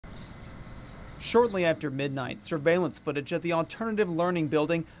Shortly after midnight, surveillance footage at the alternative learning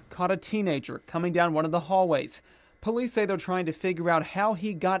building caught a teenager coming down one of the hallways. Police say they're trying to figure out how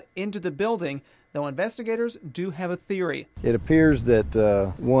he got into the building, though investigators do have a theory. It appears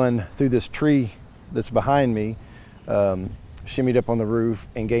that one, through this tree that's behind me, shimmied up on the roof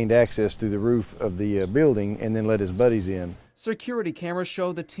and gained access through the roof of the building and then let his buddies in. Security cameras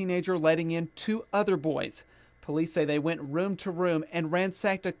show the teenager letting in 2 other boys. Police say they went room to room and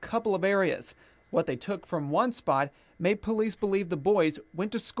ransacked a couple of areas. What they took from one spot made police believe the boys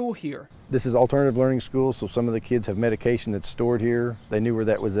went to school here. This is alternative learning school, so some of the kids have medication that's stored here. They knew where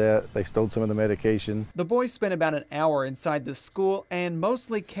that was at. They stole some of the medication. The boys spent about an hour inside the school and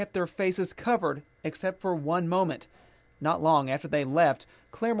mostly kept their faces covered, except for one moment. Not long after they left,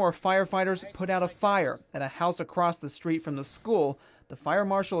 Claremore firefighters put out a fire at a house across the street from the school. The fire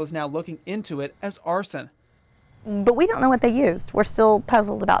marshal is now looking into it as arson. But we don't know what they used. We're still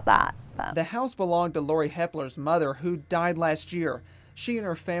puzzled about that. The house belonged to Lori Hepler's mother, who died last year. She and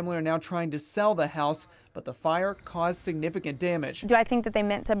her family are now trying to sell the house, but the fire caused significant damage. Do I think that they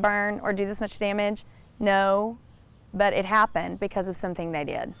meant to burn or do this much damage? No, but it happened because of something they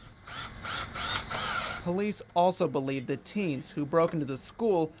did. Police also believe the teens who broke into the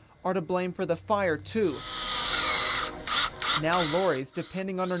school are to blame for the fire, too. Now Lori's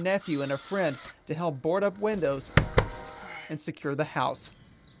depending on her nephew and a friend to help board up windows and secure the house.